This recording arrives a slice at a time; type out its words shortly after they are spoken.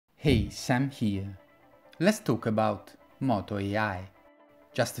Hey, Sam here. Let's talk about MotoAI.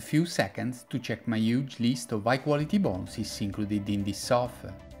 Just a few seconds to check my huge list of high-quality bonuses included in this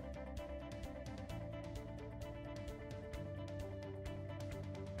offer.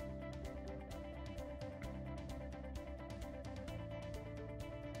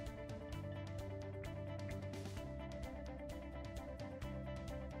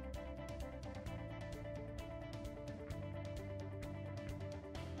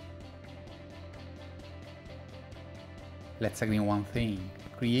 Let's agree on one thing.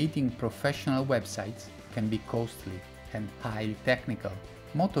 Creating professional websites can be costly and highly technical.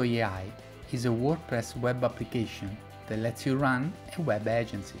 MotoAI is a WordPress web application that lets you run a web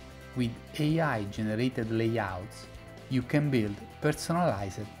agency. With AI-generated layouts, you can build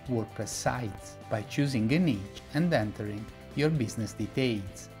personalized WordPress sites by choosing a niche and entering your business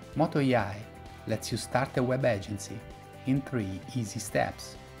details. MotoAI lets you start a web agency in 3 easy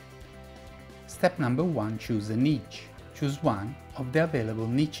steps. Step number 1. Choose a niche. Choose one of the available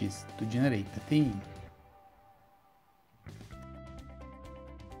niches to generate the theme.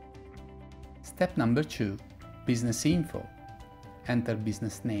 Step number 2. Business info. Enter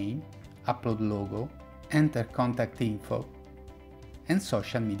business name, upload logo, enter contact info, and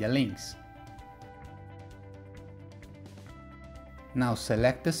social media links. Now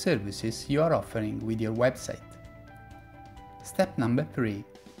select the services you are offering with your website. Step number 3.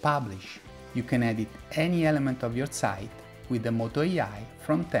 Publish. You can edit any element of your site with the MotoAI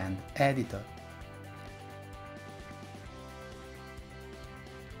front-end editor.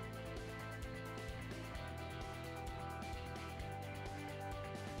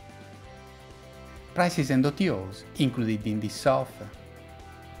 Prices and OTOs included in this offer.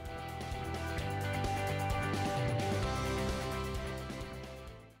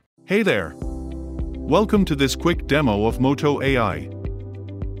 Hey there! Welcome to this quick demo of MotoAI.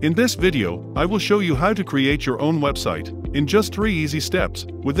 In this video, I will show you how to create your own website in just 3 easy steps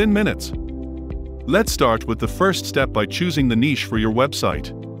within minutes. Let's start with the first step by choosing the niche for your website.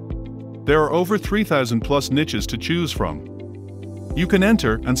 There are over 3,000 plus niches to choose from. You can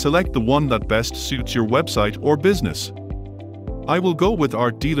enter and select the one that best suits your website or business. I will go with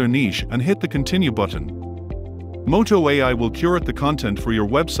art dealer niche and hit the continue button. MotoAI will curate the content for your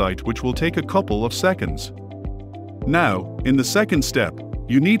website, which will take a couple of seconds. Now, in the second step,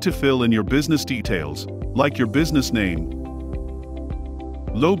 you need to fill in your business details, like your business name,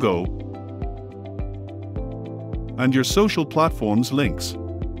 logo, and your social platforms links.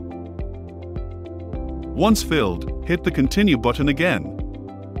 Once filled, hit the continue button again.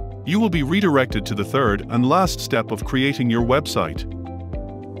 You will be redirected to the third and last step of creating your website.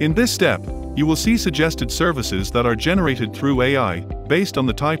 In this step, you will see suggested services that are generated through AI based on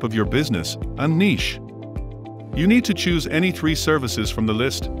the type of your business and niche. You need to choose any 3 services from the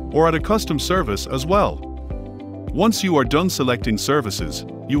list, or add a custom service as well. Once you are done selecting services,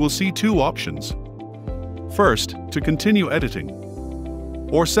 you will see 2 options. First, to continue editing.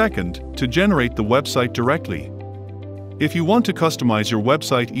 Or second, to generate the website directly. If you want to customize your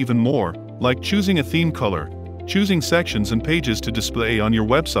website even more, like choosing a theme color, choosing sections and pages to display on your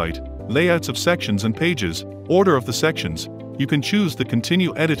website, layouts of sections and pages, order of the sections, you can choose the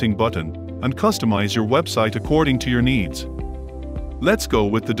Continue Editing button and customize your website according to your needs. Let's go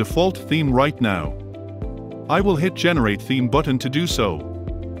with the default theme right now. I will hit Generate Theme button to do so.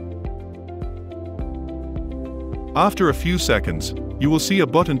 After a few seconds, you will see a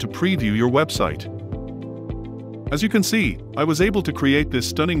button to preview your website. As you can see, I was able to create this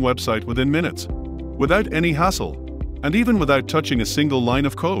stunning website within minutes, without any hassle, and even without touching a single line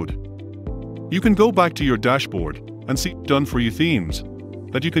of code. You can go back to your dashboard and see done for you themes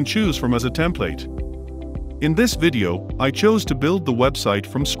that you can choose from as a template. In this video, I chose to build the website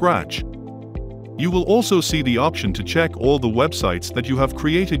from scratch. You will also see the option to check all the websites that you have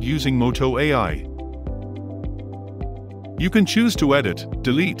created using MotoAI. You can choose to edit,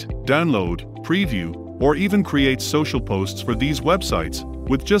 delete, download, preview, or even create social posts for these websites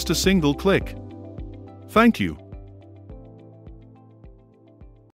with just a single click. Thank you.